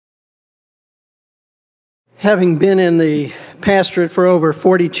Having been in the pastorate for over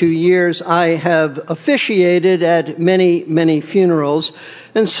 42 years, I have officiated at many, many funerals.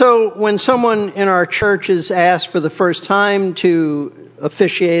 And so when someone in our church is asked for the first time to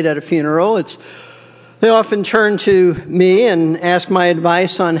officiate at a funeral, they often turn to me and ask my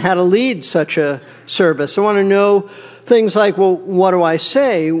advice on how to lead such a service. I want to know things like, well, what do I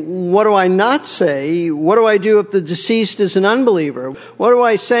say? What do I not say? What do I do if the deceased is an unbeliever? What do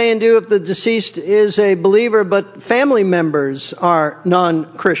I say and do if the deceased is a believer but family members are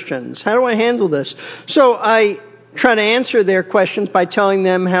non-Christians? How do I handle this? So I try to answer their questions by telling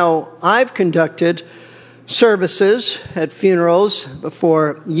them how I've conducted services at funerals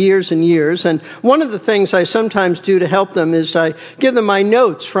for years and years. And one of the things I sometimes do to help them is I give them my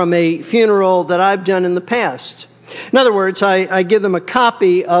notes from a funeral that I've done in the past. In other words, I give them a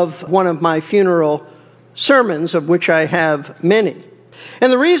copy of one of my funeral sermons, of which I have many.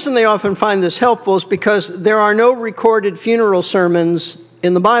 And the reason they often find this helpful is because there are no recorded funeral sermons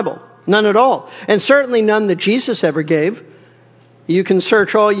in the Bible. None at all. And certainly none that Jesus ever gave. You can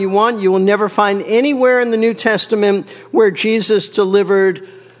search all you want. You will never find anywhere in the New Testament where Jesus delivered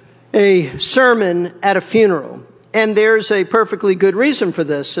a sermon at a funeral. And there's a perfectly good reason for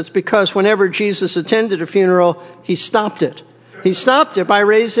this. It's because whenever Jesus attended a funeral, he stopped it. He stopped it by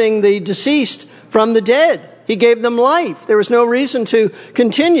raising the deceased from the dead. He gave them life. There was no reason to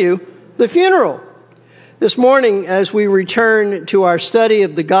continue the funeral. This morning, as we return to our study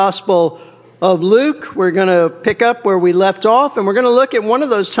of the Gospel of Luke, we're going to pick up where we left off, and we're going to look at one of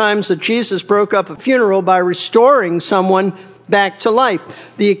those times that Jesus broke up a funeral by restoring someone back to life.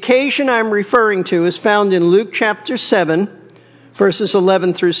 The occasion I'm referring to is found in Luke chapter 7, verses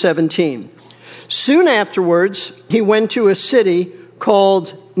 11 through 17. Soon afterwards, he went to a city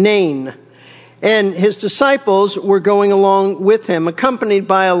called Nain, and his disciples were going along with him, accompanied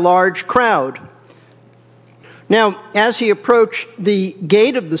by a large crowd. Now, as he approached the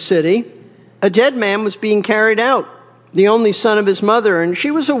gate of the city, a dead man was being carried out, the only son of his mother, and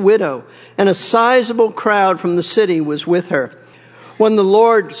she was a widow, and a sizable crowd from the city was with her. When the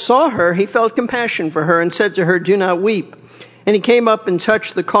Lord saw her, he felt compassion for her and said to her, "Do not weep." And he came up and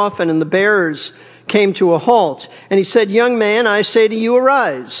touched the coffin, and the bearers came to a halt. And he said, "Young man, I say to you,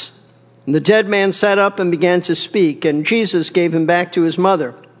 arise." And the dead man sat up and began to speak, and Jesus gave him back to his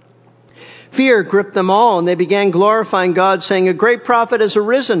mother. Fear gripped them all, and they began glorifying God, saying, "A great prophet has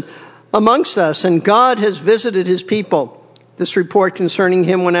arisen amongst us, and God has visited his people." This report concerning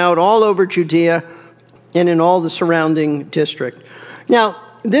him went out all over Judea and in all the surrounding district. Now,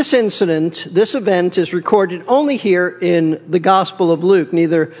 this event is recorded only here in the Gospel of Luke.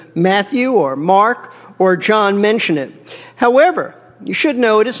 Neither Matthew or Mark or John mention it. However, you should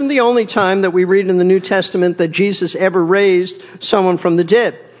know it isn't the only time that we read in the New Testament that Jesus ever raised someone from the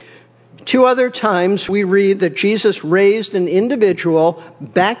dead. Two other times we read that Jesus raised an individual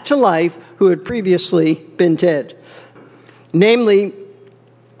back to life who had previously been dead. Namely,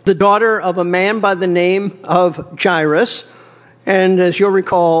 the daughter of a man by the name of Jairus, and as you'll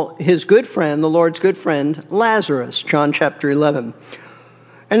recall, his good friend, the Lord's good friend, Lazarus, John chapter 11.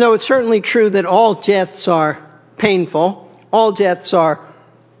 And though it's certainly true that all deaths are painful, all deaths are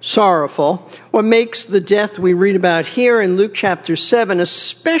sorrowful, what makes the death we read about here in Luke chapter 7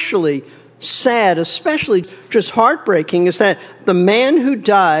 especially sad, especially just heartbreaking, is that the man who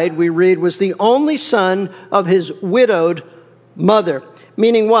died, we read, was the only son of his widowed mother.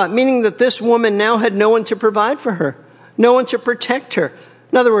 Meaning what? Meaning that this woman now had no one to provide for her, no one to protect her.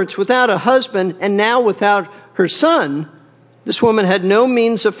 In other words, without a husband and now without her son, this woman had no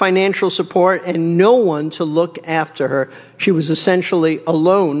means of financial support and no one to look after her. She was essentially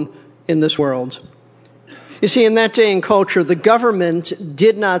alone in this world. You see, in that day and culture, the government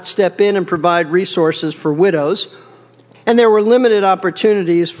did not step in and provide resources for widows, and there were limited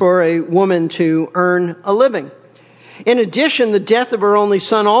opportunities for a woman to earn a living. In addition, the death of her only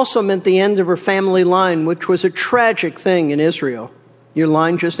son also meant the end of her family line, which was a tragic thing in Israel. Your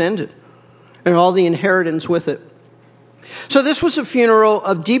line just ended, and all the inheritance with it. So this was a funeral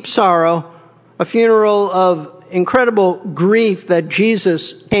of deep sorrow, a funeral of incredible grief that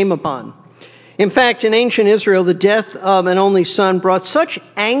Jesus came upon. In fact, in ancient Israel, the death of an only son brought such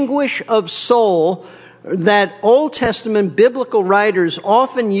anguish of soul that Old Testament biblical writers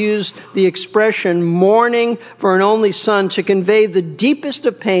often used the expression mourning for an only son to convey the deepest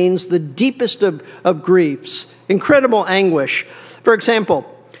of pains, the deepest of griefs. Incredible anguish. For example,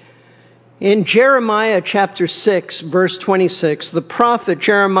 in Jeremiah chapter 6, verse 26, the prophet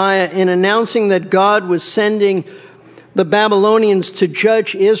Jeremiah, in announcing that God was sending the Babylonians to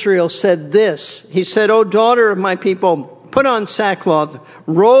judge Israel, said this. He said, "O daughter of my people, put on sackcloth,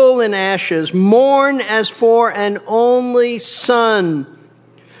 roll in ashes, mourn as for an only son.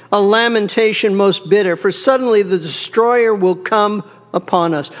 A lamentation most bitter, for suddenly the destroyer will come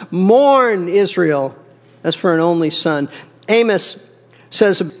upon us. Mourn, Israel, as for an only son. Amos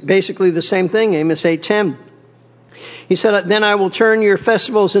says basically the same thing, Amos 8:10. He said, then I will turn your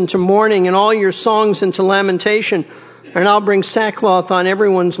festivals into mourning and all your songs into lamentation. And I'll bring sackcloth on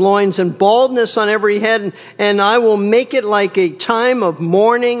everyone's loins and baldness on every head. And I will make it like a time of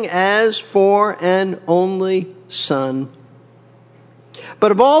mourning as for an only son.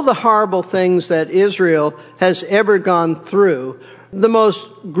 But of all the horrible things that Israel has ever gone through, the most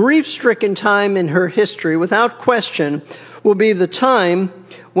grief-stricken time in her history, without question, will be the time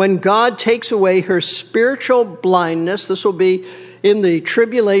when God takes away her spiritual blindness. This will be in the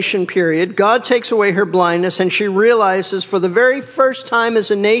tribulation period. God takes away her blindness, and she realizes for the very first time as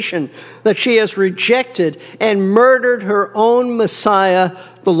a nation that she has rejected and murdered her own Messiah,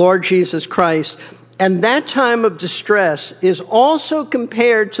 the Lord Jesus Christ. And that time of distress is also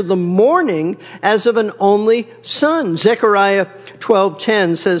compared to the mourning as of an only son. Zechariah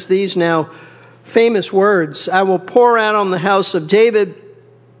 12:10 says these now famous words, I will pour out on the house of David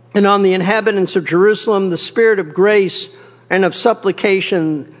and on the inhabitants of Jerusalem the spirit of grace and of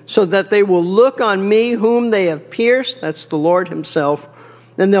supplication, so that they will look on me whom they have pierced, that's the Lord himself,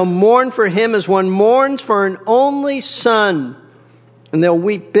 and they'll mourn for him as one mourns for an only son, and they'll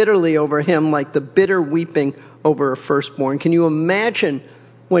weep bitterly over him like the bitter weeping over a firstborn. Can you imagine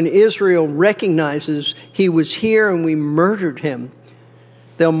when Israel recognizes he was here and we murdered him?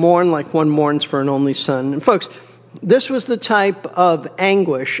 They'll mourn like one mourns for an only son. And folks, this was the type of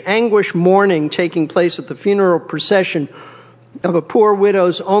anguish mourning taking place at the funeral procession of a poor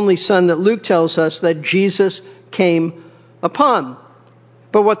widow's only son that Luke tells us that Jesus came upon.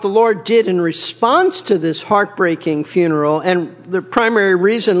 But what the Lord did in response to this heartbreaking funeral, and the primary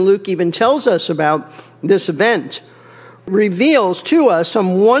reason Luke even tells us about this event, reveals to us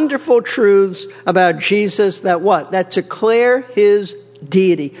some wonderful truths about Jesus that declare his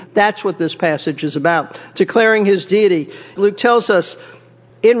deity. That's what this passage is about, declaring his deity. Luke tells us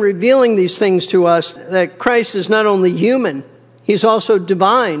in revealing these things to us that Christ is not only human, he's also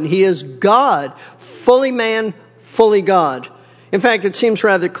divine. He is God, fully man, fully God. In fact, it seems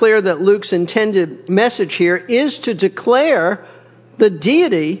rather clear that Luke's intended message here is to declare the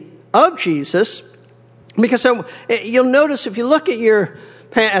deity of Jesus, because you'll notice if you look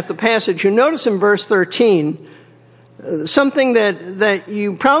at the passage, you notice in verse 13 something that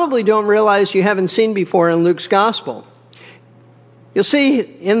you probably don't realize you haven't seen before in Luke's gospel. You'll see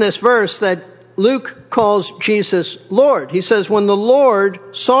in this verse that Luke calls Jesus Lord. He says, when the Lord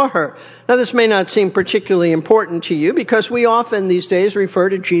saw her. Now, this may not seem particularly important to you because we often these days refer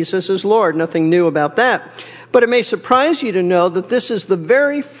to Jesus as Lord. Nothing new about that. But it may surprise you to know that this is the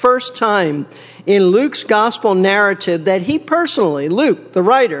very first time in Luke's gospel narrative that he personally, Luke, the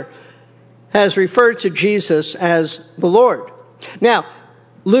writer, has referred to Jesus as the Lord. Now,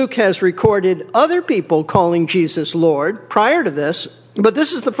 Luke has recorded other people calling Jesus Lord prior to this, but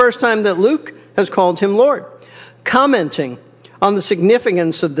this is the first time that Luke has called him Lord. Commenting on the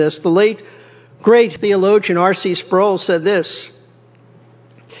significance of this, the late great theologian R.C. Sproul said this.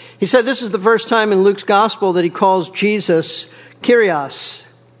 He said this is the first time in Luke's gospel that he calls Jesus Kyrios.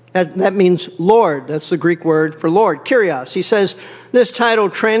 That means Lord. That's the Greek word for Lord, Kyrios. He says this title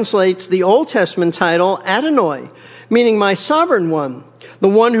translates the Old Testament title Adonai, meaning my sovereign one, the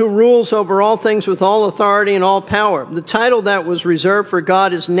one who rules over all things with all authority and all power. The title that was reserved for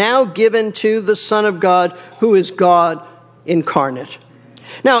God is now given to the Son of God, who is God incarnate.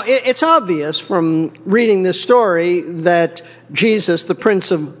 Now, it's obvious from reading this story that Jesus, the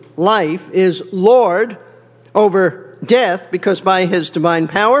Prince of Life, is Lord over death because by his divine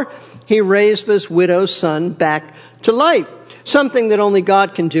power, he raised this widow's son back to life. Something that only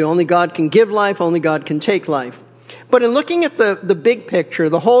God can do. Only God can give life. Only God can take life. But in looking at the big picture,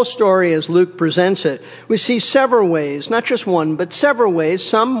 the whole story as Luke presents it, we see several ways, not just one, but several ways,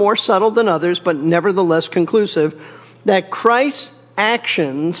 some more subtle than others, but nevertheless conclusive, that Christ's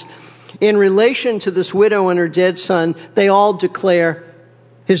actions in relation to this widow and her dead son, they all declare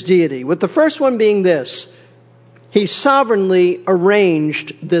his deity. With the first one being this: he sovereignly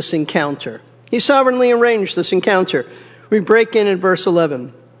arranged this encounter. He sovereignly arranged this encounter. We break in verse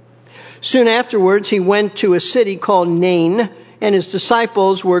 11. Soon afterwards, he went to a city called Nain, and his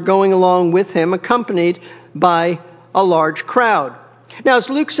disciples were going along with him, accompanied by a large crowd. Now,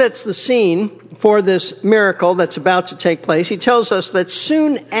 as Luke sets the scene for this miracle that's about to take place, he tells us that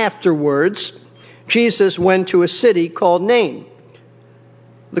soon afterwards, Jesus went to a city called Nain.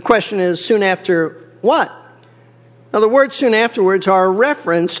 The question is, soon after what? Now, the words soon afterwards are a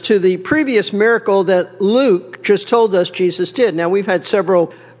reference to the previous miracle that Luke just told us Jesus did. Now, we've had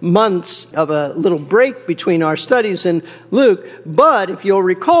several months of a little break between our studies in Luke, but if you'll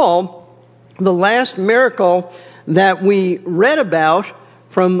recall, the last miracle that we read about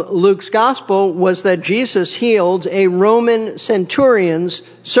from Luke's gospel was that Jesus healed a Roman centurion's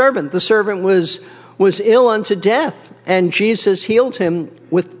servant. The servant was ill unto death, and Jesus healed him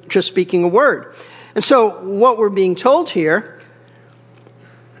with just speaking a word. And so what we're being told here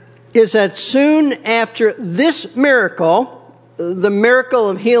is that soon after this miracle, the miracle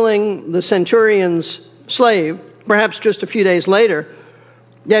of healing the centurion's slave, perhaps just a few days later,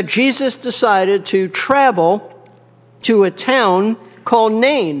 that Jesus decided to travel to a town called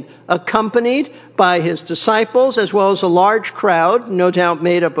Nain, accompanied by his disciples as well as a large crowd, no doubt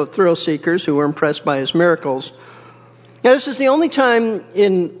made up of thrill seekers who were impressed by his miracles. Now, this is the only time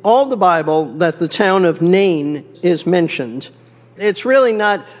in all the Bible that the town of Nain is mentioned. It's really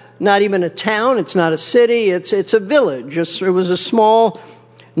not even a town. It's not a city. It's a village. It was a small,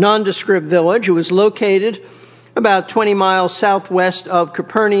 nondescript village. It was located about 20 miles southwest of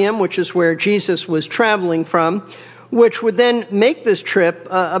Capernaum, which is where Jesus was traveling from, which would then make this trip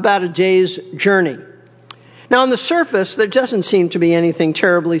about a day's journey. Now, on the surface, there doesn't seem to be anything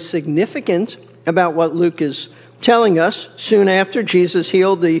terribly significant about what Luke is telling us. Soon after Jesus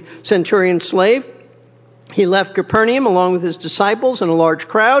healed the centurion's slave, he left Capernaum along with his disciples and a large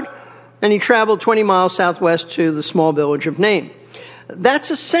crowd, and he traveled 20 miles southwest to the small village of Nain. That's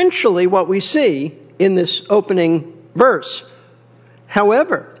essentially what we see in this opening verse.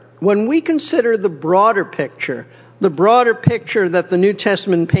 However, when we consider the broader picture that the New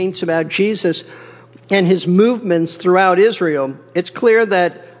Testament paints about Jesus and his movements throughout Israel, it's clear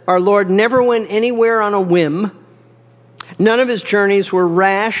that our Lord never went anywhere on a whim. None of his journeys were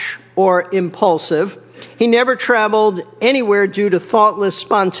rash or impulsive. He never traveled anywhere due to thoughtless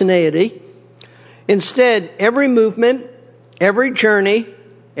spontaneity. Instead, every movement, every journey,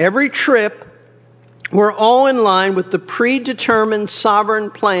 every trip were all in line with the predetermined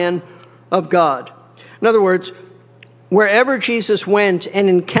sovereign plan of God. In other words, wherever Jesus went and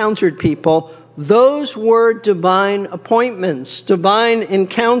encountered people, those were divine appointments, divine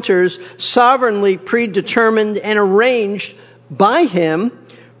encounters, sovereignly predetermined and arranged by him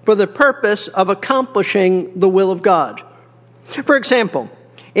for the purpose of accomplishing the will of God. For example,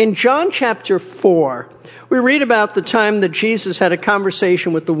 in John chapter 4, we read about the time that Jesus had a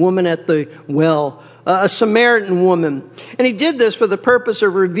conversation with the woman at the well, a Samaritan woman. And he did this for the purpose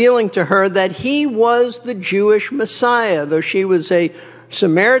of revealing to her that he was the Jewish Messiah. Though she was a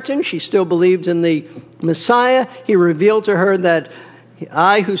Samaritan, she still believed in the Messiah. He revealed to her that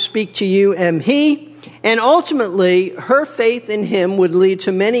I who speak to you am he. And ultimately, her faith in him would lead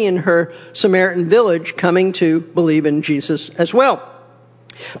to many in her Samaritan village coming to believe in Jesus as well.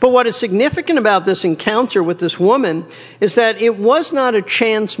 But what is significant about this encounter with this woman is that it was not a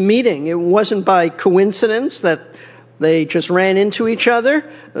chance meeting. It wasn't by coincidence that they just ran into each other.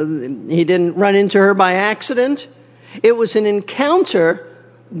 He didn't run into her by accident. It was an encounter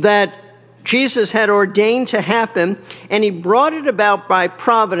that Jesus had ordained to happen, and he brought it about by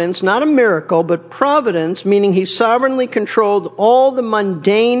providence, not a miracle, but providence, meaning he sovereignly controlled all the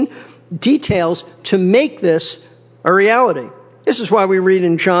mundane details to make this a reality. This is why we read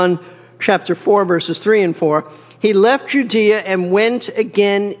in John chapter 4, verses 3 and 4, he left Judea and went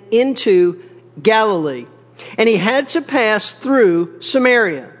again into Galilee, and he had to pass through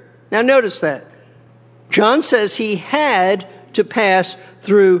Samaria. Now notice that. John says he had to pass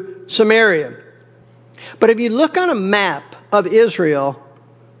through Samaria. But if you look on a map of Israel,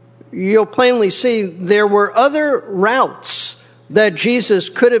 you'll plainly see there were other routes that Jesus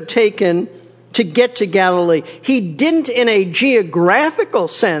could have taken to get to Galilee. He didn't, in a geographical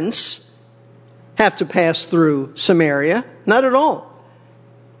sense, have to pass through Samaria. Not at all.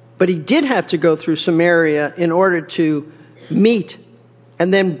 But he did have to go through Samaria in order to meet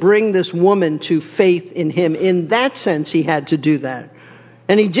and then bring this woman to faith in him. In that sense, he had to do that.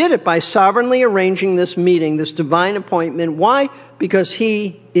 And he did it by sovereignly arranging this meeting, this divine appointment. Why? Because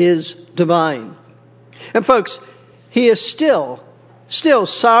he is divine. And folks, he is still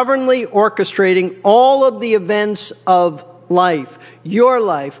sovereignly orchestrating all of the events of life, your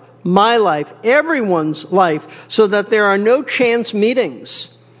life, my life, everyone's life, so that there are no chance meetings.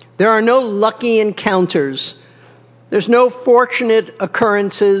 There are no lucky encounters. There's no fortunate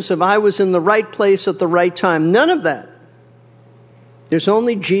occurrences of I was in the right place at the right time. None of that. There's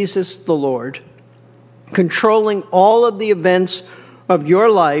only Jesus the Lord controlling all of the events of your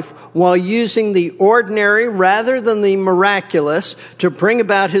life while using the ordinary rather than the miraculous to bring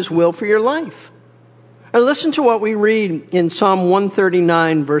about his will for your life. And listen to what we read in Psalm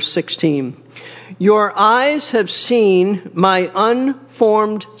 139, verse 16. Your eyes have seen my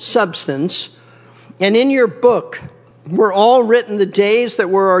unformed substance, and in your book were all written the days that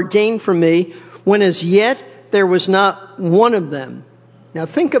were ordained for me, when as yet there was not one of them. Now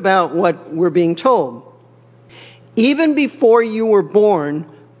think about what we're being told. Even before you were born,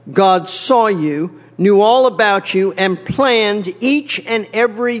 God saw you, knew all about you, and planned each and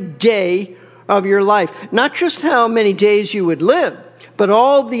every day of your life. Not just how many days you would live, but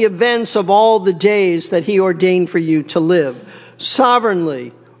all the events of all the days that he ordained for you to live.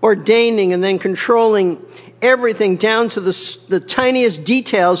 Sovereignly ordaining and then controlling everything down to the tiniest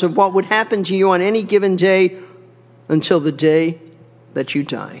details of what would happen to you on any given day until the day that you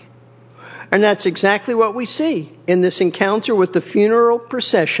die. And that's exactly what we see in this encounter with the funeral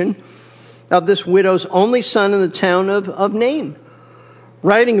procession of this widow's only son in the town of Nain.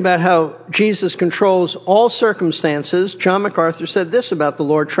 Writing about how Jesus controls all circumstances, John MacArthur said this about the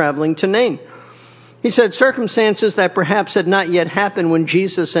Lord traveling to Nain. He said, circumstances that perhaps had not yet happened when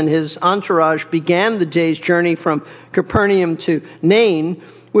Jesus and his entourage began the day's journey from Capernaum to Nain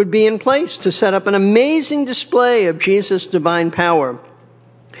would be in place to set up an amazing display of Jesus' divine power.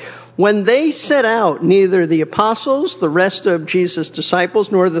 When they set out, neither the apostles, the rest of Jesus'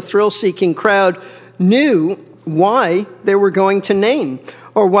 disciples, nor the thrill-seeking crowd knew why they were going to Nain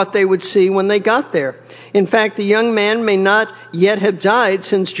or what they would see when they got there. In fact, the young man may not yet have died,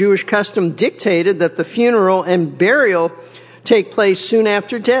 since Jewish custom dictated that the funeral and burial take place soon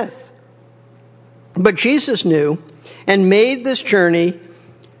after death. But Jesus knew and made this journey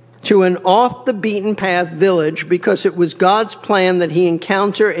to an off-the-beaten-path village because it was God's plan that he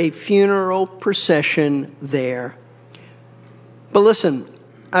encounter a funeral procession there. But listen,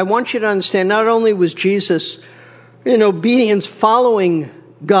 I want you to understand, not only was Jesus in obedience following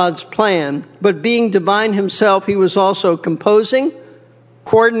God's plan, but being divine himself, he was also composing,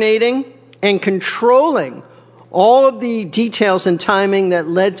 coordinating, and controlling all of the details and timing that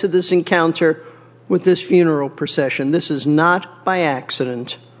led to this encounter with this funeral procession. This is not by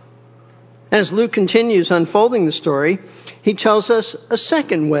accident. As Luke continues unfolding the story, he tells us a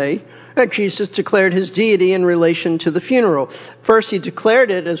second way that Jesus declared his deity in relation to the funeral. First, he declared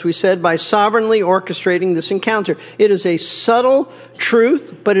it, as we said, by sovereignly orchestrating this encounter. It is a subtle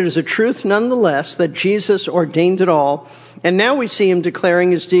truth, but it is a truth nonetheless that Jesus ordained it all. And now we see him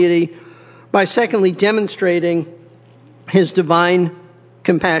declaring his deity by secondly demonstrating his divine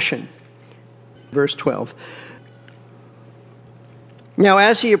compassion. Verse 12. Now,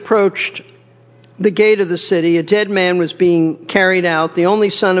 as he approached the gate of the city, a dead man was being carried out, the only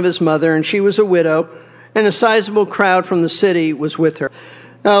son of his mother, and she was a widow, and a sizable crowd from the city was with her.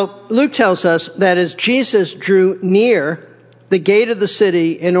 Now, Luke tells us that as Jesus drew near the gate of the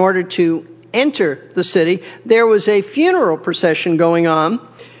city in order to enter the city, there was a funeral procession going on,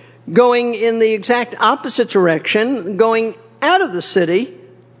 going in the exact opposite direction, going out of the city,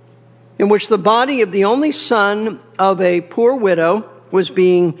 in which the body of the only son of a poor widow was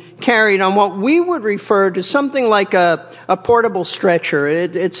being carried on what we would refer to something like a portable stretcher.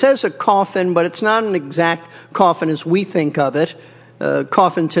 It says a coffin, but it's not an exact coffin as we think of it.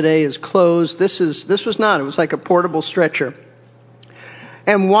 Coffin today is closed. This was not. It was like a portable stretcher.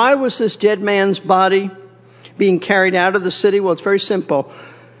 And why was this dead man's body being carried out of the city? Well, it's very simple.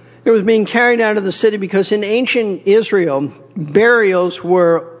 It was being carried out of the city because in ancient Israel, burials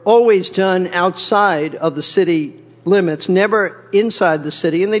were always done outside of the city limits, never inside the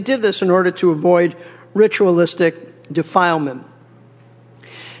city. And they did this in order to avoid ritualistic defilement.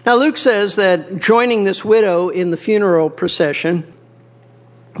 Now, Luke says that joining this widow in the funeral procession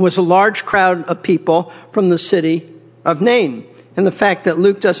was a large crowd of people from the city of Nain. And the fact that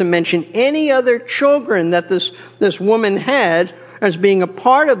Luke doesn't mention any other children that this woman had as being a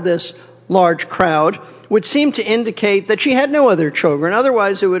part of this large crowd would seem to indicate that she had no other children.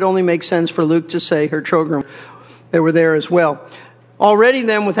 Otherwise, it would only make sense for Luke to say her children, they were there as well. Already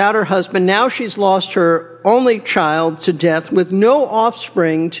then, without her husband, now she's lost her only child to death with no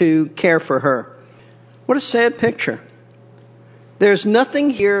offspring to care for her. What a sad picture. There's nothing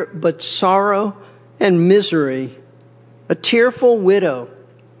here but sorrow and misery. A tearful widow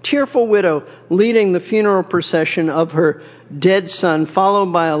leading the funeral procession of her dead son, followed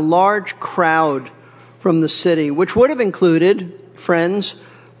by a large crowd from the city, which would have included friends,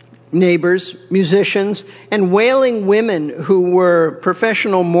 neighbors, musicians, and wailing women who were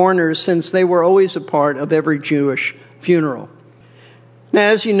professional mourners, since they were always a part of every Jewish funeral. Now,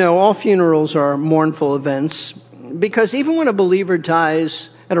 as you know, all funerals are mournful events, because even when a believer dies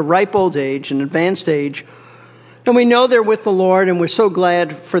at a ripe old age, an advanced age, And we know they're with the Lord, and we're so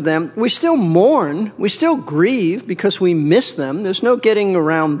glad for them. We still mourn. We still grieve because we miss them. There's no getting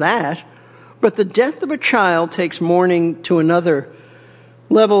around that. But the death of a child takes mourning to another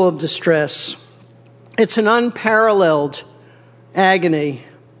level of distress. It's an unparalleled agony,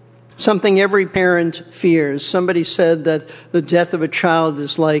 something every parent fears. Somebody said that the death of a child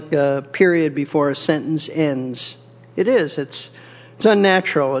is like a period before a sentence ends. It is. It's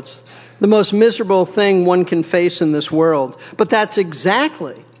unnatural. It's the most miserable thing one can face in this world. But that's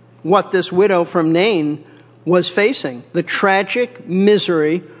exactly what this widow from Nain was facing. The tragic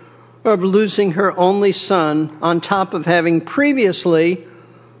misery of losing her only son on top of having previously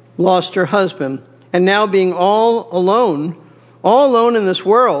lost her husband and now being all alone in this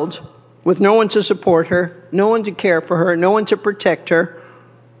world with no one to support her, no one to care for her, no one to protect her.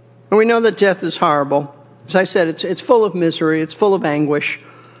 And we know that death is horrible. As I said, it's full of misery. It's full of anguish.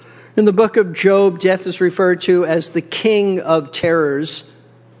 In the book of Job, death is referred to as the king of terrors.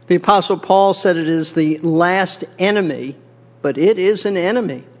 The Apostle Paul said it is the last enemy, but it is an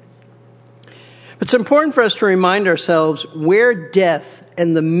enemy. It's important for us to remind ourselves where death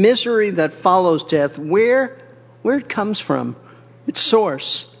and the misery that follows death, where it comes from, its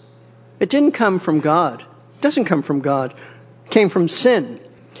source. It didn't come from God. It doesn't come from God. It came from sin.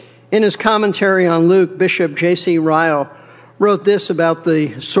 In his commentary on Luke, Bishop J.C. Ryle wrote this about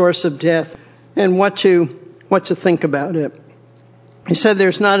the source of death and what to think about it. He said,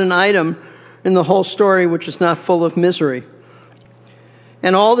 "There's not an item in the whole story which is not full of misery.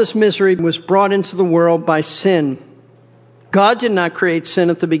 And all this misery was brought into the world by sin. God did not create sin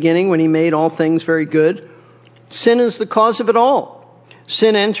at the beginning when he made all things very good. Sin is the cause of it all.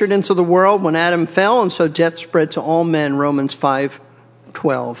 Sin entered into the world when Adam fell, and so death spread to all men," Romans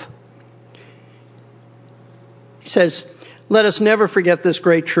 5:12. He says, "Let us never forget this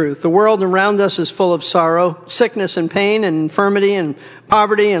great truth. The world around us is full of sorrow. Sickness and pain and infirmity and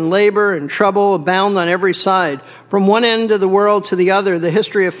poverty and labor and trouble abound on every side. From one end of the world to the other, the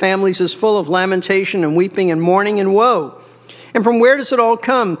history of families is full of lamentation and weeping and mourning and woe. And from where does it all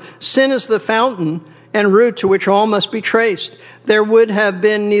come? Sin is the fountain and root to which all must be traced. There would have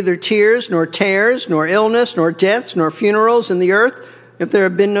been neither tears, nor tears, nor illness, nor deaths, nor funerals in the earth if there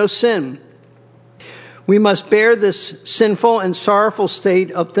had been no sin. We must bear this sinful and sorrowful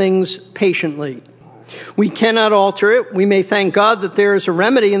state of things patiently. We cannot alter it. We may thank God that there is a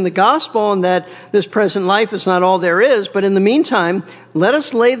remedy in the gospel and that this present life is not all there is. But in the meantime, let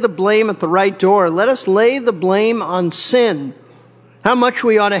us lay the blame at the right door. Let us lay the blame on sin. How much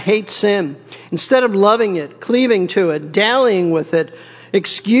we ought to hate sin. Instead of loving it, cleaving to it, dallying with it,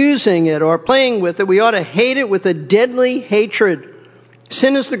 excusing it, or playing with it, we ought to hate it with a deadly hatred.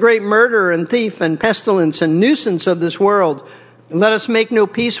 Sin is the great murderer and thief and pestilence and nuisance of this world. Let us make no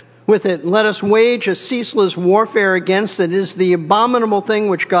peace with it. Let us wage a ceaseless warfare against it. It is the abominable thing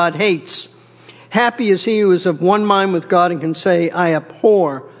which God hates. Happy is he who is of one mind with God and can say, I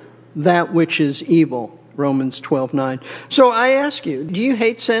abhor that which is evil. Romans 12:9. So I ask you, do you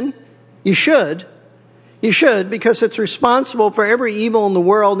hate sin? You should. You should, because it's responsible for every evil in the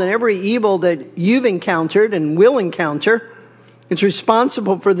world and every evil that you've encountered and will encounter. It's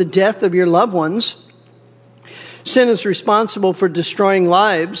responsible for the death of your loved ones. Sin is responsible for destroying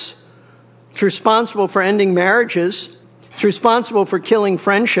lives. It's responsible for ending marriages. It's responsible for killing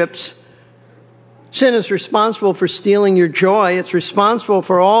friendships. Sin is responsible for stealing your joy. It's responsible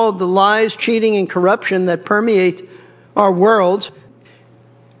for all of the lies, cheating, and corruption that permeate our world.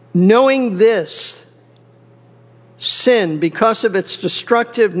 Knowing this, sin, because of its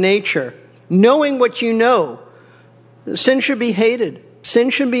destructive nature, knowing what you know, sin should be hated.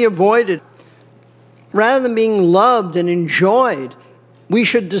 Sin should be avoided. Rather than being loved and enjoyed, we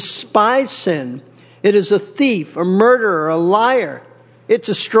should despise sin. It is a thief, a murderer, a liar. It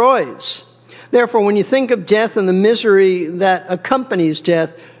destroys. Therefore, when you think of death and the misery that accompanies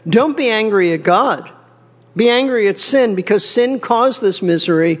death, don't be angry at God. Be angry at sin, because sin caused this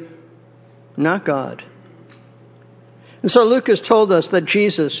misery, not God. And so Luke has told us that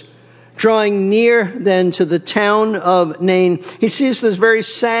Jesus, drawing near then to the town of Nain, he sees this very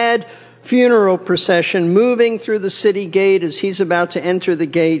sad funeral procession moving through the city gate as he's about to enter the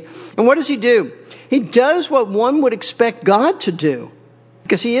gate. And what does he do? He does what one would expect God to do,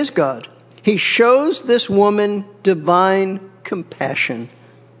 because he is God. He shows this woman divine compassion.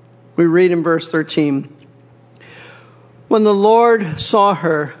 We read in verse 13, when the Lord saw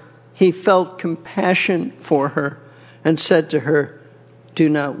her, he felt compassion for her and said to her, do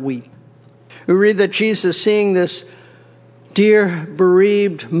not weep. We read that Jesus, seeing this dear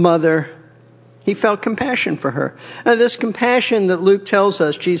bereaved mother, he felt compassion for her. And this compassion that Luke tells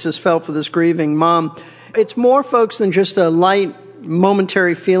us Jesus felt for this grieving mom It's more, folks, than just a light,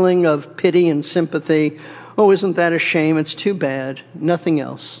 momentary feeling of pity and sympathy. Oh, isn't that a shame? It's too bad. Nothing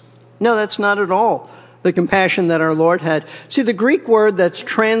else. No, that's not at all the compassion that our Lord had. See, the Greek word that's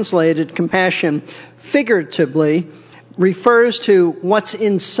translated compassion figuratively refers to what's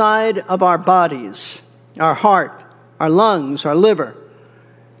inside of our bodies, our heart, our lungs, our liver.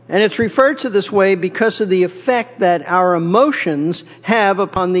 And it's referred to this way because of the effect that our emotions have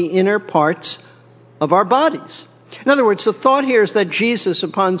upon the inner parts of our bodies. In other words, the thought here is that Jesus,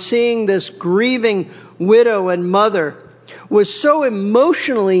 upon seeing this grieving widow and mother, was so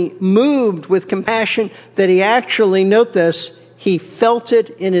emotionally moved with compassion that he actually, note this, he felt it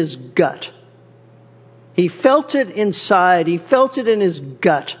in his gut. He felt it inside. He felt it in his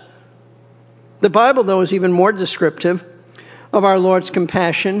gut. The Bible, though, is even more descriptive of our Lord's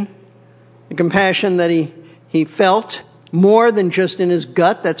compassion, the compassion that he felt more than just in his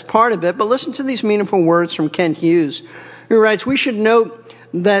gut. That's part of it. But listen to these meaningful words from Kent Hughes, who writes, "We should note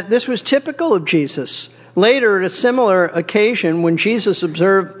that this was typical of Jesus. Later, at a similar occasion, when Jesus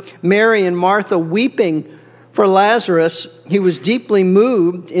observed Mary and Martha weeping for Lazarus, he was deeply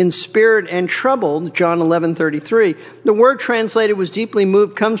moved in spirit and troubled," John 11:33. The word translated was deeply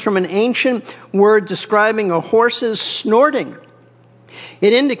moved comes from an ancient word describing a horse's snorting.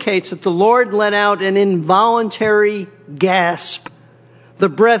 It indicates that the Lord let out an involuntary gasp. The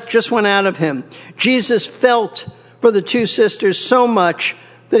breath just went out of him. Jesus felt for the two sisters so much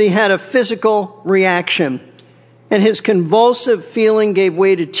that he had a physical reaction, and his convulsive feeling gave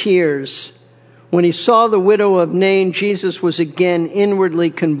way to tears. When he saw the widow of Nain, Jesus was again inwardly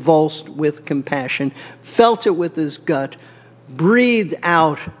convulsed with compassion, felt it with his gut, breathed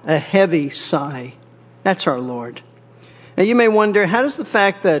out a heavy sigh. That's our Lord. Now you may wonder, how does the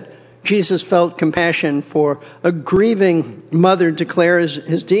fact that Jesus felt compassion for a grieving mother declare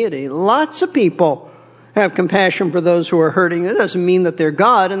his deity? Lots of people have compassion for those who are hurting. It doesn't mean that they're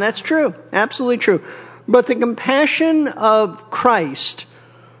God, and that's true, absolutely true. But the compassion of Christ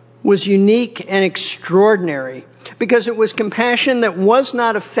was unique and extraordinary because it was compassion that was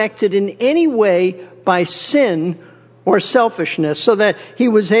not affected in any way by sin or selfishness, so that he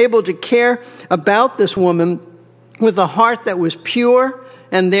was able to care about this woman with a heart that was pure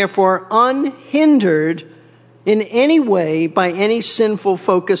and therefore unhindered in any way by any sinful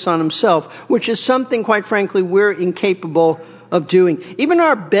focus on himself, which is something, quite frankly, we're incapable of doing. Even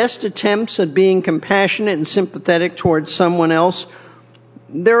our best attempts at being compassionate and sympathetic towards someone else,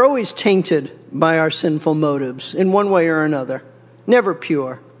 they're always tainted by our sinful motives in one way or another. Never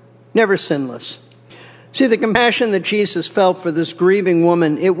pure, never sinless. See, the compassion that Jesus felt for this grieving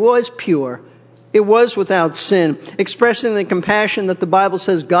woman, it was pure. It was without sin, expressing the compassion that the Bible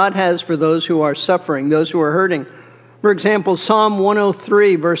says God has for those who are suffering, those who are hurting. For example, Psalm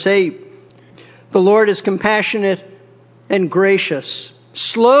 103, verse 8, "The Lord is compassionate and gracious,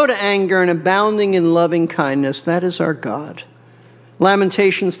 slow to anger and abounding in loving kindness." That is our God.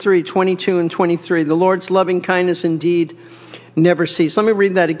 Lamentations 3, 22 and 23, "The Lord's loving kindness indeed never cease." Let me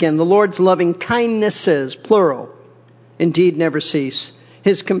read that again. "The Lord's loving kindnesses," plural, "indeed never cease.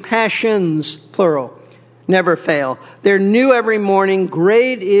 His compassions," plural, "never fail. They're new every morning.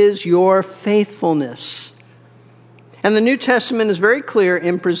 Great is your faithfulness." And the New Testament is very clear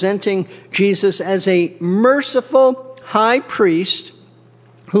in presenting Jesus as a merciful high priest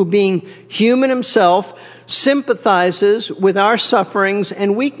who, being human himself, sympathizes with our sufferings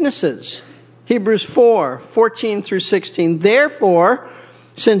and weaknesses. Hebrews 4, 14 through 16. "Therefore,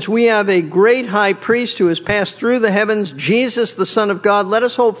 since we have a great high priest who has passed through the heavens, Jesus, the Son of God, let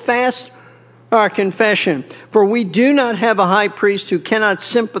us hold fast our confession. For we do not have a high priest who cannot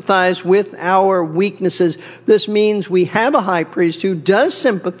sympathize with our weaknesses." This means we have a high priest who does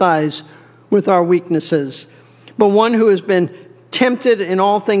sympathize with our weaknesses, but one who has been tempted in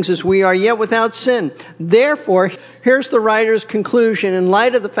all things as we are, yet without sin. Therefore, here's the writer's conclusion. In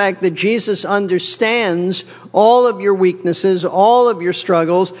light of the fact that Jesus understands all of your weaknesses, all of your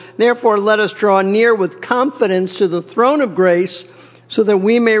struggles, therefore let us draw near with confidence to the throne of grace so that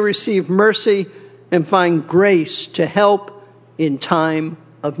we may receive mercy and find grace to help in time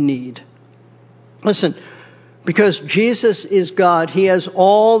of need. Listen, because Jesus is God, he has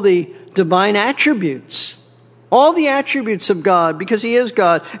all the divine attributes. All the attributes of God, because he is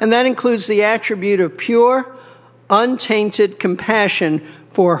God. And that includes the attribute of pure, untainted compassion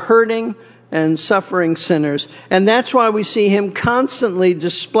for hurting and suffering sinners. And that's why we see him constantly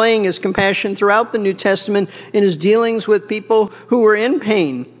displaying his compassion throughout the New Testament in his dealings with people who were in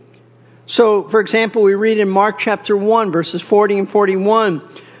pain. So, for example, we read in Mark chapter 1, verses 40 and 41,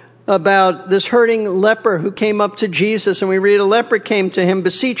 about this hurting leper who came up to Jesus. And we read, a leper came to him,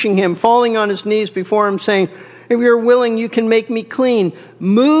 beseeching him, falling on his knees before him, saying, if you're willing, you can make me clean.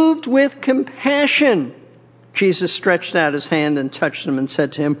 Moved with compassion, Jesus stretched out his hand and touched him and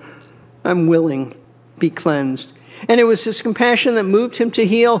said to him, I'm willing, be cleansed. And it was his compassion that moved him to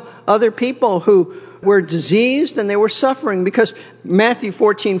heal other people who were diseased and they were suffering. Because Matthew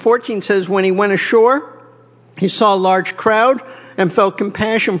 14:14 says, when he went ashore, he saw a large crowd and felt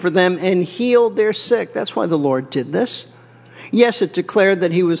compassion for them and healed their sick. That's why the Lord did this. Yes, it declared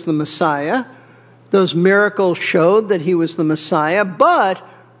that he was the Messiah. Those miracles showed that he was the Messiah. But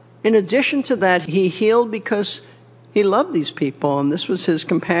in addition to that, he healed because he loved these people, and this was his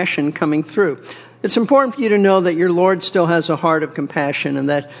compassion coming through. It's important for you to know that your Lord still has a heart of compassion and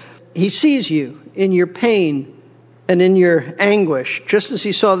that he sees you in your pain and in your anguish, just as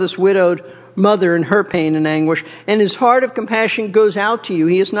he saw this widowed mother in her pain and anguish. And his heart of compassion goes out to you.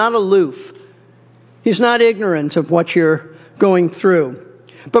 He is not aloof. He's not ignorant of what you're going through.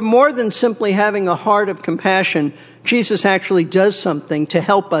 But more than simply having a heart of compassion, Jesus actually does something to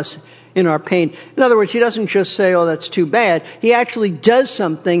help us in our pain. In other words, he doesn't just say, oh, that's too bad. He actually does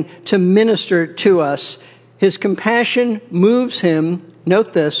something to minister to us. His compassion moves him,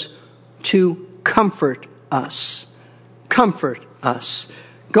 note this, to comfort us. Comfort us.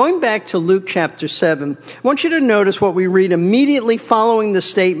 Going back to Luke chapter 7, I want you to notice what we read immediately following the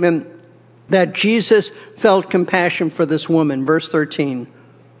statement that Jesus felt compassion for this woman. Verse 13.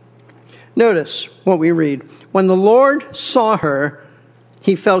 Notice what we read. When the Lord saw her,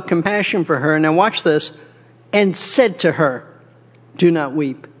 he felt compassion for her. Now watch this. And said to her, do not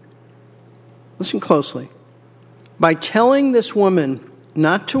weep. Listen closely. By telling this woman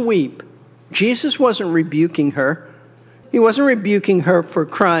not to weep, Jesus wasn't rebuking her. He wasn't rebuking her for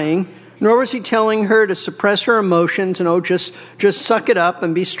crying, nor was he telling her to suppress her emotions and, just suck it up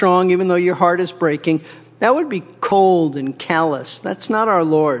and be strong even though your heart is breaking. That would be cold and callous. That's not our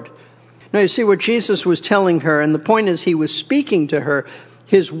Lord. Now, you see what Jesus was telling her, and the point is he was speaking to her.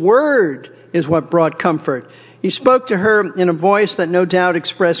 His word is what brought comfort. He spoke to her in a voice that no doubt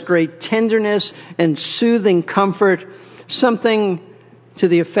expressed great tenderness and soothing comfort, something to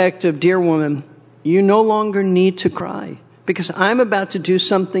the effect of, dear woman, you no longer need to cry because I'm about to do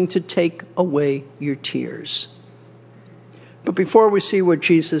something to take away your tears. But before we see what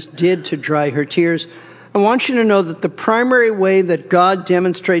Jesus did to dry her tears, I want you to know that the primary way that God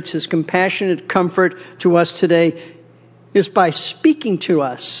demonstrates his compassionate comfort to us today is by speaking to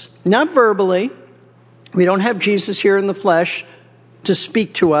us, not verbally. We don't have Jesus here in the flesh to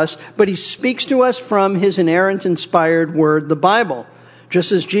speak to us, but he speaks to us from his inerrant, inspired word, the Bible.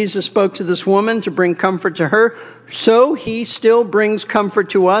 Just as Jesus spoke to this woman to bring comfort to her, so he still brings comfort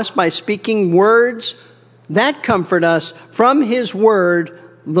to us by speaking words that comfort us from his word,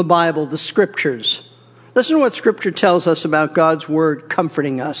 the Bible, the scriptures. Listen to what scripture tells us about God's word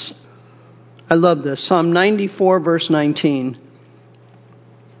comforting us. I love this. Psalm 94, verse 19.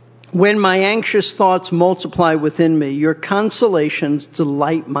 When my anxious thoughts multiply within me, your consolations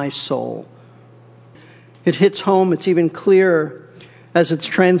delight my soul. It hits home. It's even clearer as it's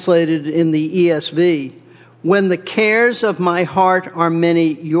translated in the ESV. When the cares of my heart are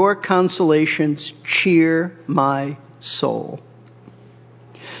many, your consolations cheer my soul.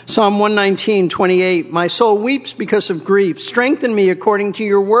 Psalm 119:28, my soul weeps because of grief. Strengthen me according to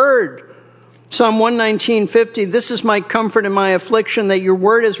your word. Psalm 119:50, this is my comfort in my affliction, that your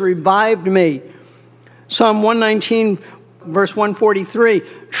word has revived me. Psalm 119, verse 143,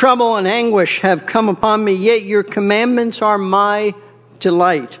 trouble and anguish have come upon me, yet your commandments are my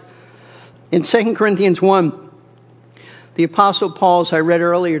delight. In 2 Corinthians 1, the Apostle Paul, as I read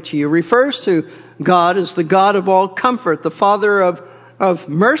earlier to you, refers to God as the God of all comfort, the Father of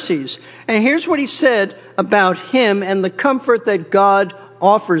mercies. And here's what he said about him and the comfort that God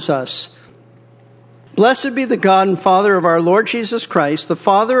offers us. Blessed be the God and Father of our Lord Jesus Christ, the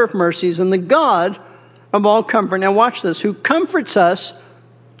Father of mercies and the God of all comfort. Now watch this, who comforts us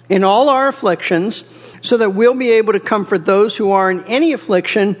in all our afflictions, so that we'll be able to comfort those who are in any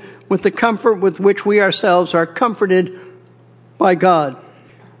affliction with the comfort with which we ourselves are comforted by God.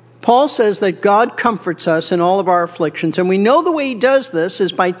 Paul says that God comforts us in all of our afflictions, and we know the way he does this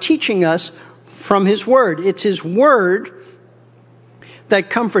is by teaching us from his word. It's his word that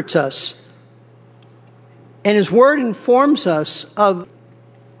comforts us. And his word informs us of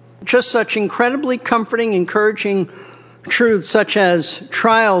just such incredibly comforting, encouraging truths such as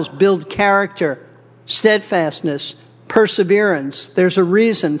trials build character, steadfastness, perseverance. There's a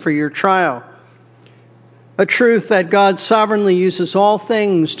reason for your trial. A truth that God sovereignly uses all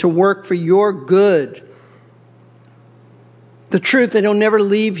things to work for your good. The truth that he'll never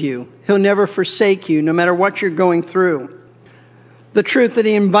leave you. He'll never forsake you, no matter what you're going through. The truth that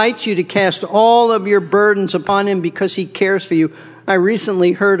he invites you to cast all of your burdens upon him because he cares for you. I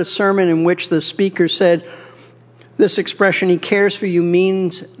recently heard a sermon in which the speaker said this expression, he cares for you,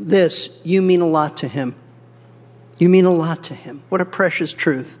 means this: you mean a lot to him. You mean a lot to him. What a precious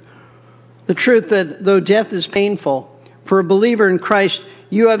truth. The truth that though death is painful, for a believer in Christ,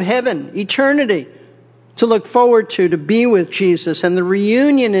 you have heaven, eternity to look forward to be with Jesus, and the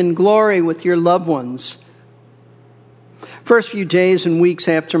reunion in glory with your loved ones. First few days and weeks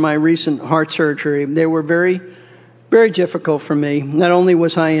after my recent heart surgery, they were very, very difficult for me. Not only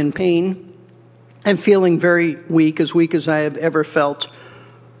was I in pain and feeling very weak as I have ever felt,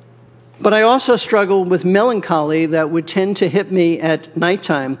 but I also struggled with melancholy that would tend to hit me at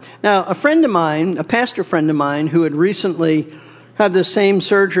nighttime. Now, a friend of mine, a pastor friend of mine who had recently had the same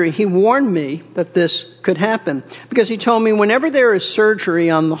surgery, he warned me that this could happen because he told me whenever there is surgery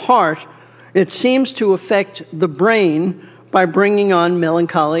on the heart, it seems to affect the brain by bringing on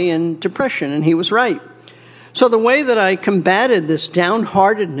melancholy and depression, and he was right. So the way that I combated this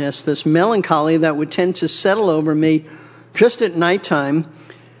downheartedness, this melancholy that would tend to settle over me just at nighttime,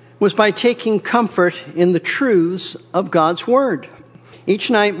 was by taking comfort in the truths of God's Word. Each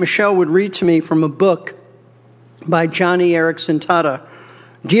night, Michelle would read to me from a book by Johnny Erickson Tada,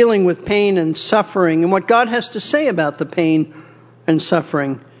 dealing with pain and suffering and what God has to say about the pain and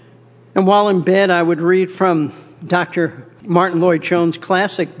suffering. And while in bed, I would read from Dr. Martin Lloyd-Jones'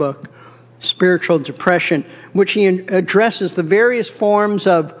 classic book, Spiritual Depression, which he addresses the various forms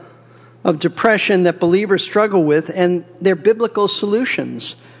of depression that believers struggle with and their biblical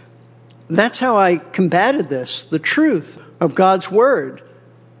solutions. That's how I combated this, the truth of God's Word.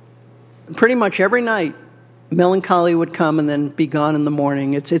 Pretty much every night, melancholy would come and then be gone in the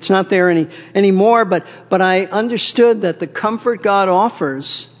morning. It's not there anymore, but I understood that the comfort God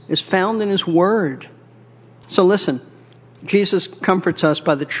offers is found in His Word. So listen, Jesus comforts us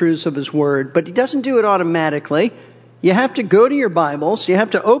by the truths of His Word, but He doesn't do it automatically. You have to go to your Bibles. You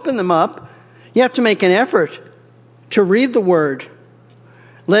have to open them up. You have to make an effort to read the Word,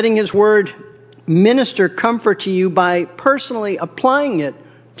 letting His Word minister comfort to you by personally applying it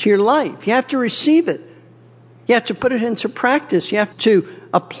to your life. You have to receive it. You have to put it into practice. You have to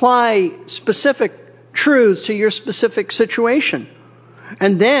apply specific truths to your specific situation.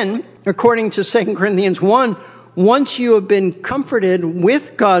 And then, according to 2 Corinthians 1, once you have been comforted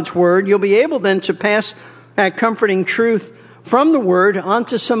with God's Word, you'll be able then to pass that comforting truth from the Word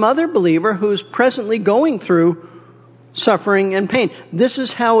onto some other believer who's presently going through suffering and pain. This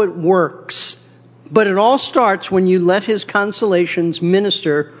is how it works. But it all starts when you let His consolations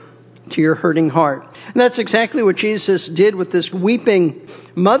minister to your hurting heart. And that's exactly what Jesus did with this weeping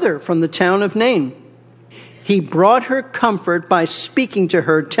mother from the town of Nain. He brought her comfort by speaking to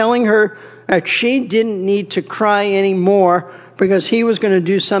her, telling her that she didn't need to cry anymore because He was going to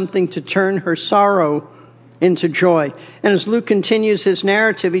do something to turn her sorrow into joy. And as Luke continues his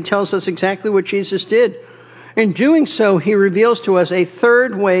narrative, he tells us exactly what Jesus did. In doing so, he reveals to us a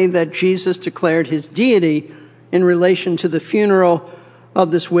third way that Jesus declared His deity in relation to the funeral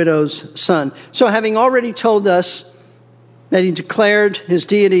of this widow's son. So having already told us that He declared His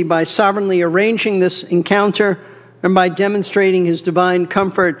deity by sovereignly arranging this encounter and by demonstrating His divine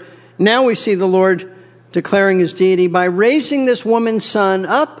comfort, now we see the Lord declaring His deity by raising this woman's son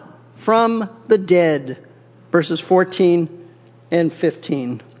up from the dead. Verses 14 and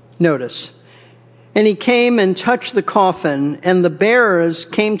 15. Notice. And He came and touched the coffin, and the bearers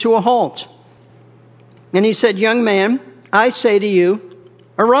came to a halt. And He said, "Young man, I say to you,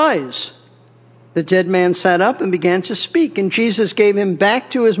 arise." The dead man sat up and began to speak, and Jesus gave him back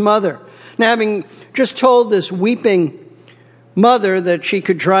to his mother. Now, having just told this weeping mother that she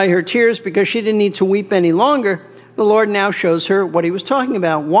could dry her tears because she didn't need to weep any longer, the Lord now shows her what He was talking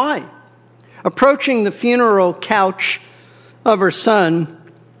about. Why? Approaching the funeral couch of her son,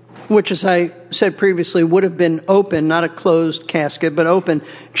 which, as I said previously, would have been open, not a closed casket, but open,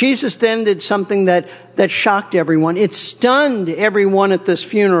 Jesus then did something that shocked everyone. It stunned everyone at this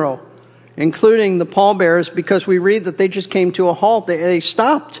funeral, including the pallbearers, because we read that they just came to a halt. They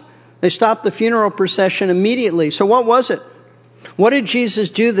stopped. They stopped the funeral procession immediately. So what was it? What did Jesus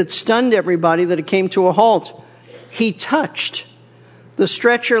do that stunned everybody that it came to a halt? He touched the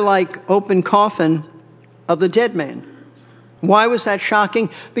stretcher-like open coffin of the dead man. Why was that shocking?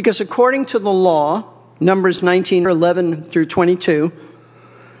 Because according to the law, Numbers 19:11 through 22,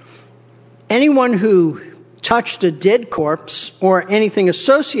 anyone who touched a dead corpse or anything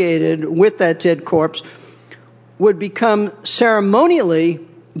associated with that dead corpse would become ceremonially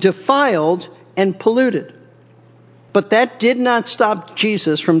defiled and polluted. But that did not stop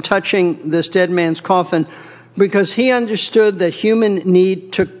Jesus from touching this dead man's coffin, because he understood that human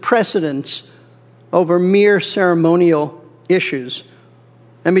need took precedence over mere ceremonial issues.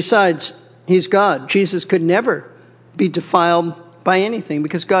 And besides, he's God. Jesus could never be defiled by anything,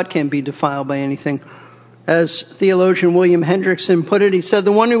 because God can't be defiled by anything. As theologian William Hendrickson put it, he said,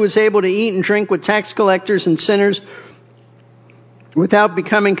 the one who was able to eat and drink with tax collectors and sinners without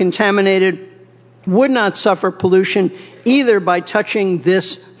becoming contaminated would not suffer pollution either by touching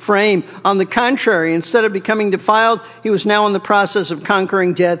this frame. On the contrary, instead of becoming defiled, he was now in the process of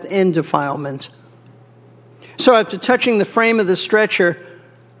conquering death and defilement. So after touching the frame of the stretcher,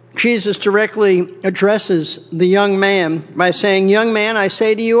 Jesus directly addresses the young man by saying, young man, I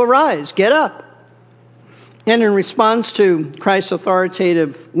say to you, arise, get up. And in response to Christ's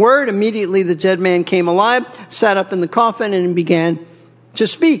authoritative word, immediately the dead man came alive, sat up in the coffin, and began to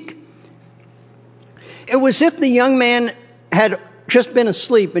speak. It was as if the young man had just been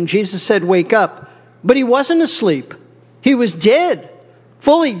asleep, and Jesus said, wake up. But he wasn't asleep. He was dead,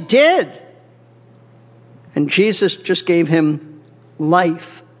 fully dead. And Jesus just gave him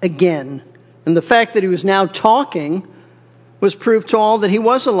life again. And the fact that he was now talking was proof to all that he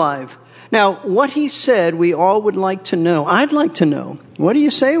was alive. Now, what he said, we all would like to know. I'd like to know. What do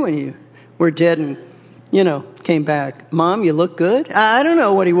you say when you were dead and, came back? Mom, you look good? I don't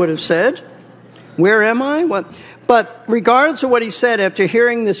know what he would have said. Where am I? What? But regardless of what he said, after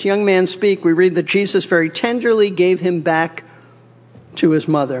hearing this young man speak, we read that Jesus very tenderly gave him back to his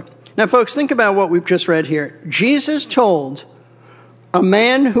mother. Now, folks, think about what we've just read here. Jesus told a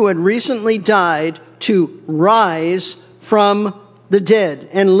man who had recently died to rise from the dead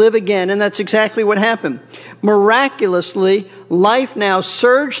and live again. And that's exactly what happened. Miraculously, life now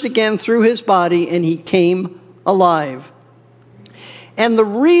surged again through his body and he came alive. And the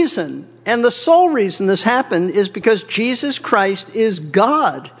reason, and the sole reason this happened, is because Jesus Christ is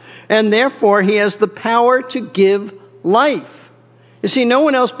God. And therefore, he has the power to give life. You see, no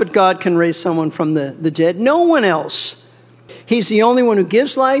one else but God can raise someone from the dead. No one else. He's the only one who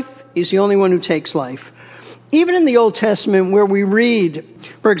gives life. He's the only one who takes life. Even in the Old Testament, where we read,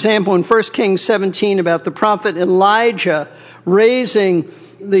 for example, in 1 Kings 17 about the prophet Elijah raising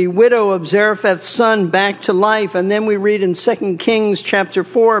the widow of Zarephath's son back to life. And then we read in 2 Kings chapter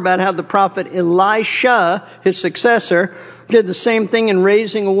 4 about how the prophet Elisha, his successor, did the same thing in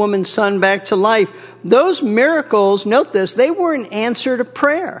raising a woman's son back to life. Those miracles, note this, they were an answer to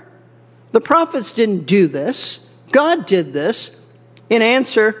prayer. The prophets didn't do this. God did this in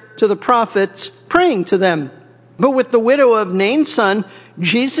answer to the prophets praying to them. But with the widow of Nain's son,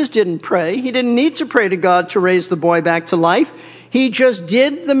 Jesus didn't pray. He didn't need to pray to God to raise the boy back to life. He just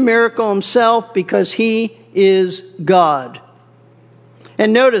did the miracle himself because he is God.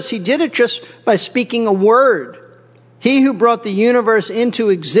 And notice, he did it just by speaking a word. He who brought the universe into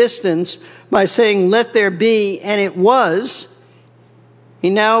existence by saying, let there be, and it was. He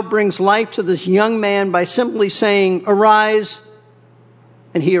now brings life to this young man by simply saying, arise,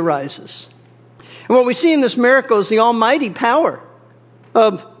 and he arises. And what we see in this miracle is the almighty power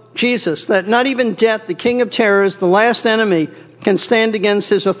of Jesus, that not even death, the king of terrors, the last enemy, can stand against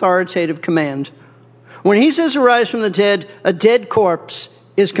his authoritative command. When he says arise from the dead, a dead corpse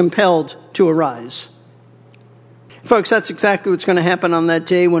is compelled to arise. Folks, that's exactly what's going to happen on that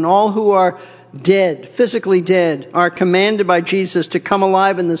day when all who are dead, physically dead, are commanded by Jesus to come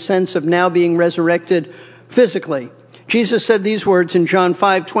alive in the sense of now being resurrected physically. Jesus said these words in John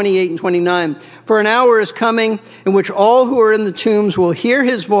 5:28 and 29. For an hour is coming in which all who are in the tombs will hear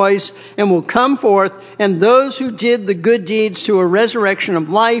his voice and will come forth, and those who did the good deeds to a resurrection of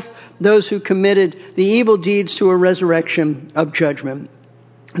life, those who committed the evil deeds to a resurrection of judgment.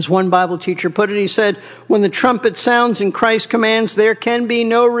 As one Bible teacher put it, he said, when the trumpet sounds and Christ commands, there can be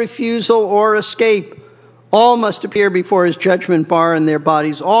no refusal or escape. All must appear before his judgment bar in their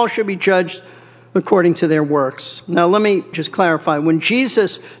bodies. All should be judged according to their works. Now, let me just clarify. When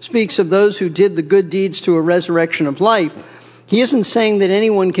Jesus speaks of those who did the good deeds to a resurrection of life, he isn't saying that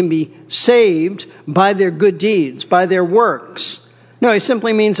anyone can be saved by their good deeds, by their works. No, he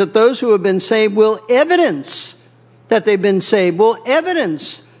simply means that those who have been saved will evidence that they've been saved, will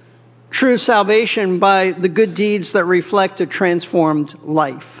evidence true salvation by the good deeds that reflect a transformed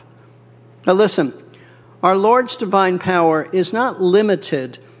life. Now listen, our Lord's divine power is not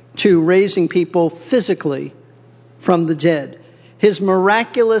limited to raising people physically from the dead. His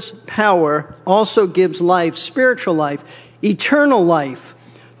miraculous power also gives life, spiritual life, eternal life,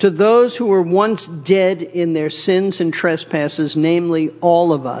 to those who were once dead in their sins and trespasses, namely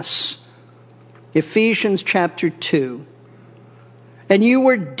all of us. Ephesians chapter 2. And you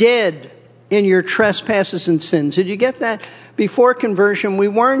were dead in your trespasses and sins. Did you get that? Before conversion, we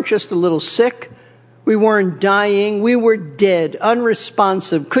weren't just a little sick. We weren't dying. We were dead,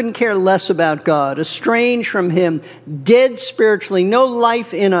 unresponsive, couldn't care less about God, estranged from Him, dead spiritually, no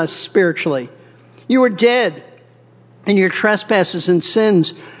life in us spiritually. You were dead in your trespasses and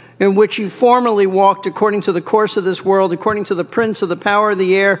sins, in which you formerly walked according to the course of this world, according to the prince of the power of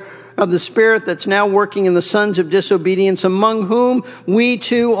the air, of the spirit that's now working in the sons of disobedience, among whom we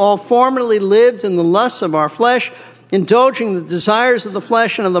too all formerly lived in the lusts of our flesh, indulging the desires of the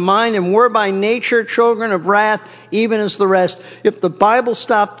flesh and of the mind, and were by nature children of wrath, even as the rest. If the Bible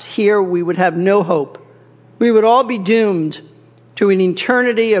stopped here, we would have no hope. We would all be doomed to an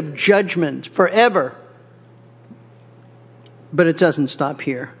eternity of judgment forever. But it doesn't stop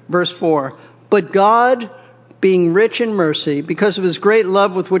here. Verse 4, but God, being rich in mercy, because of His great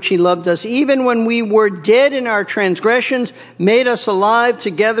love with which He loved us, even when we were dead in our transgressions, made us alive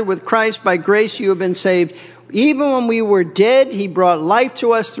together with Christ. By grace you have been saved. Even when we were dead, He brought life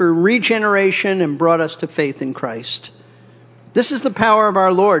to us through regeneration and brought us to faith in Christ. This is the power of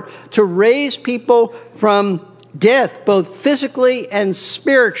our Lord, to raise people from death, both physically and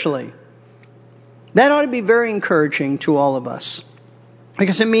spiritually. That ought to be very encouraging to all of us,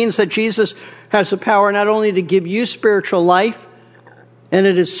 because it means that Jesus has the power not only to give you spiritual life, and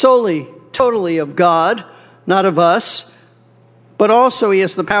it is solely, totally of God, not of us, but also He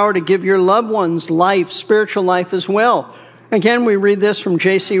has the power to give your loved ones life, spiritual life as well. Again, we read this from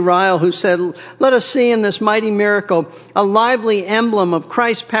J.C. Ryle, who said, let us see in this mighty miracle a lively emblem of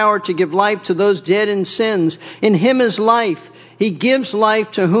Christ's power to give life to those dead in sins. In Him is life. He gives life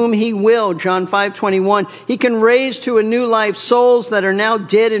to whom He will, John 5:21. He can raise to a new life souls that are now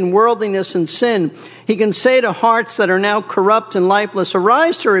dead in worldliness and sin. He can say to hearts that are now corrupt and lifeless,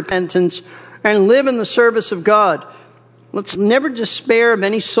 arise to repentance and live in the service of God. Let's never despair of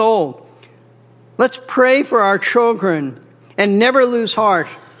any soul. Let's pray for our children and never lose heart.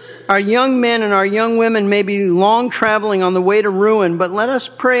 Our young men and our young women may be long traveling on the way to ruin, but let us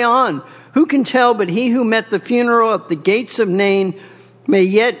pray on. Who can tell but He who met the funeral at the gates of Nain may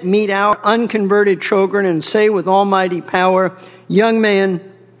yet meet our unconverted children and say with almighty power, young man,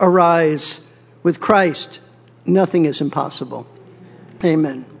 arise. With Christ, nothing is impossible.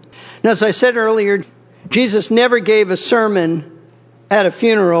 Amen. Now, as I said earlier, Jesus never gave a sermon at a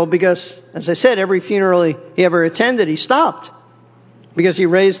funeral because, as I said, every funeral he ever attended, He stopped because He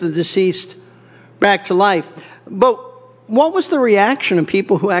raised the deceased back to life. But what was the reaction of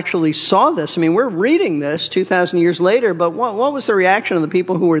people who actually saw this? I mean, we're reading this 2,000 years later, but what was the reaction of the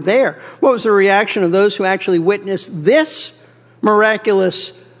people who were there? What was the reaction of those who actually witnessed this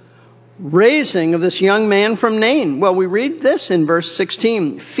miraculous raising of this young man from Nain? Well, we read this in verse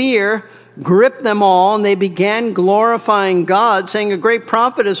 16. Fear gripped them all, and they began glorifying God, saying, a great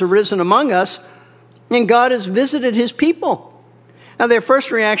prophet has arisen among us, and God has visited His people. Now, their first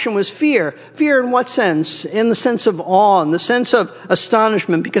reaction was fear. Fear in what sense? In the sense of awe, in the sense of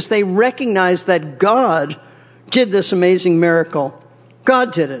astonishment, because they recognized that God did this amazing miracle.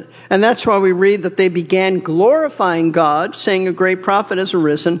 God did it. And that's why we read that they began glorifying God, saying a great prophet has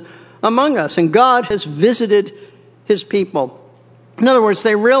arisen among us, and God has visited His people. In other words,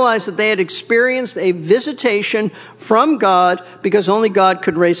 they realized that they had experienced a visitation from God because only God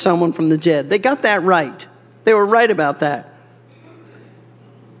could raise someone from the dead. They got that right. They were right about that.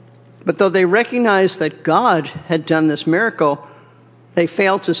 But though they recognized that God had done this miracle, they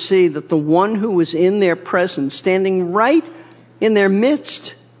failed to see that the one who was in their presence, standing right in their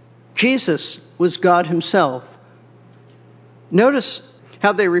midst, Jesus, was God Himself. Notice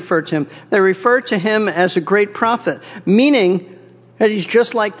how they referred to Him. They referred to Him as a great prophet, meaning that He's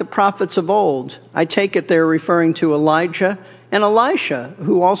just like the prophets of old. I take it they're referring to Elijah and Elisha,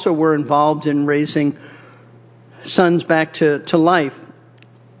 who also were involved in raising sons back to life.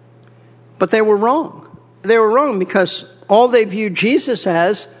 But they were wrong. They were wrong because all they viewed Jesus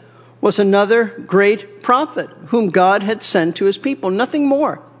as was another great prophet whom God had sent to His people. Nothing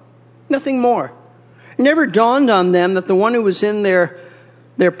more. Nothing more. It never dawned on them that the one who was in their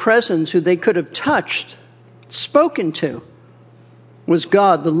presence, who they could have touched, spoken to, was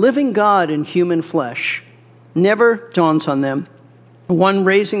God, the living God in human flesh. Never dawns on them. The one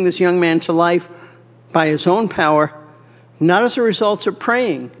raising this young man to life by His own power, not as a result of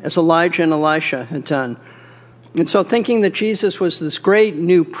praying, as Elijah and Elisha had done. And so thinking that Jesus was this great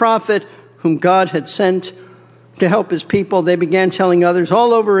new prophet whom God had sent to help His people, they began telling others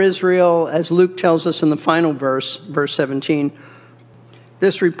all over Israel, as Luke tells us in the final verse, verse 17.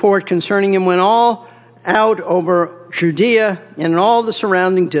 This report concerning Him went all out over Judea and all the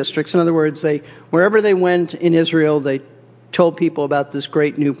surrounding districts. In other words, wherever they went in Israel, they told people about this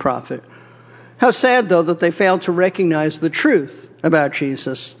great new prophet. How sad, though, that they failed to recognize the truth about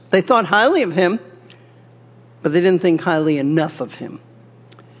Jesus. They thought highly of him, but they didn't think highly enough of him.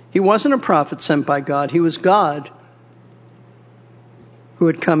 He wasn't a prophet sent by God. He was God who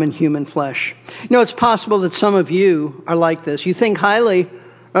had come in human flesh. You know, it's possible that some of you are like this. You think highly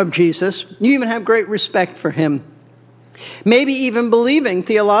of Jesus. You even have great respect for him. Maybe even believing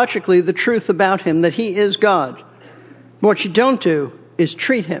theologically the truth about him, that he is God. But what you don't do is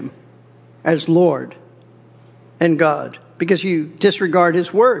treat him as Lord and God, because you disregard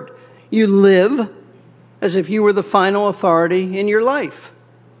his word. You live as if you were the final authority in your life,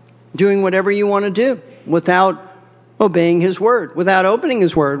 doing whatever you want to do without obeying his word, without opening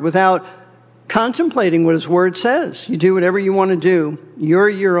his word, without contemplating what his word says. You do whatever you want to do. You're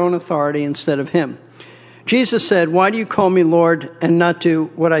your own authority instead of him. Jesus said, "Why do you call me Lord and not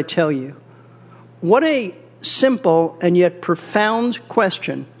do what I tell you?" What a simple and yet profound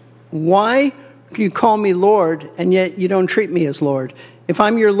question. Why do you call me Lord and yet you don't treat me as Lord? If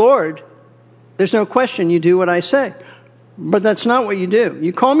I'm your Lord, there's no question you do what I say. But that's not what you do.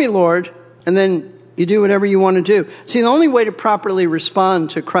 You call me Lord and then you do whatever you want to do. See, the only way to properly respond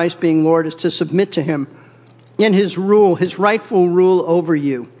to Christ being Lord is to submit to him in his rule, his rightful rule over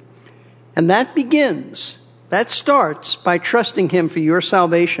you. And that starts by trusting him for your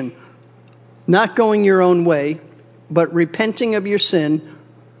salvation, not going your own way, but repenting of your sin,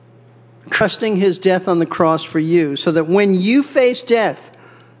 trusting his death on the cross for you, so that when you face death,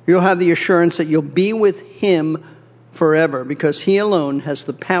 you'll have the assurance that you'll be with him forever, because he alone has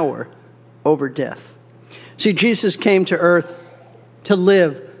the power over death. See, Jesus came to earth to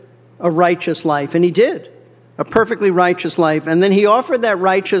live a righteous life, and he did. A perfectly righteous life. And then he offered that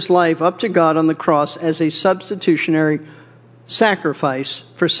righteous life up to God on the cross as a substitutionary sacrifice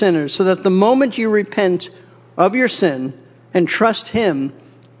for sinners, so that the moment you repent of your sin and trust him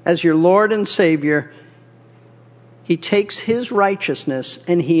as your Lord and Savior, he takes his righteousness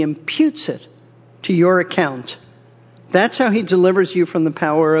and he imputes it to your account. That's how he delivers you from the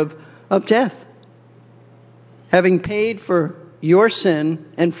power of death. Having paid for your sin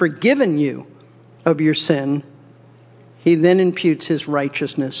and forgiven you of your sin, he then imputes his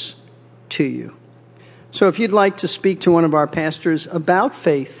righteousness to you. So if you'd like to speak to one of our pastors about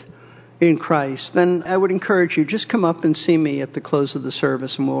faith in Christ, then I would encourage you, just come up and see me at the close of the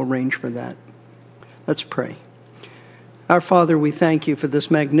service and we'll arrange for that. Let's pray. Our Father, we thank you for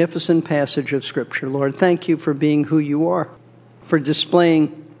this magnificent passage of Scripture. Lord, thank you for being who you are, for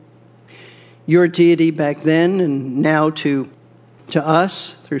displaying your deity back then and now to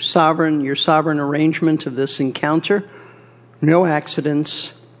us through your sovereign arrangement of this encounter. No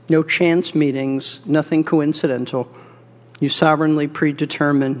accidents, no chance meetings, nothing coincidental. You sovereignly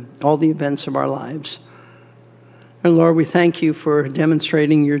predetermine all the events of our lives. And Lord, we thank you for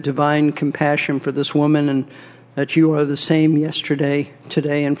demonstrating your divine compassion for this woman, and that you are the same yesterday,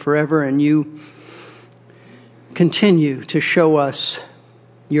 today, and forever, and you continue to show us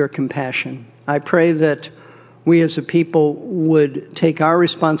your compassion. I pray that we as a people would take our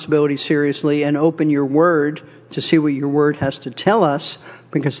responsibility seriously and open your word to see what your word has to tell us,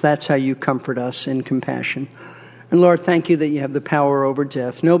 because that's how you comfort us in compassion. And Lord, thank you that you have the power over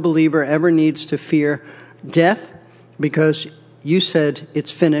death. No believer ever needs to fear death, because you said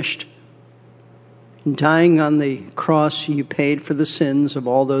it's finished. In dying on the cross, you paid for the sins of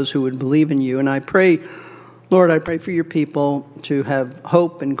all those who would believe in you. And I pray, Lord, I pray for your people to have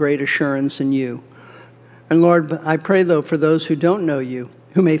hope and great assurance in you. And Lord, I pray, though, for those who don't know you,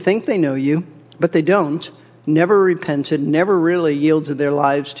 who may think they know you, but they don't, never repented, never really yielded their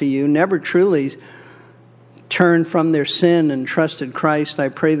lives to you, never truly turned from their sin and trusted Christ. I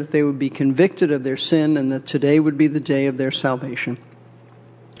pray that they would be convicted of their sin and that today would be the day of their salvation.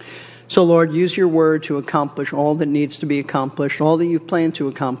 So, Lord, use your word to accomplish all that needs to be accomplished, all that you've planned to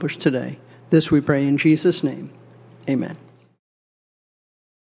accomplish today. This we pray in Jesus' name. Amen.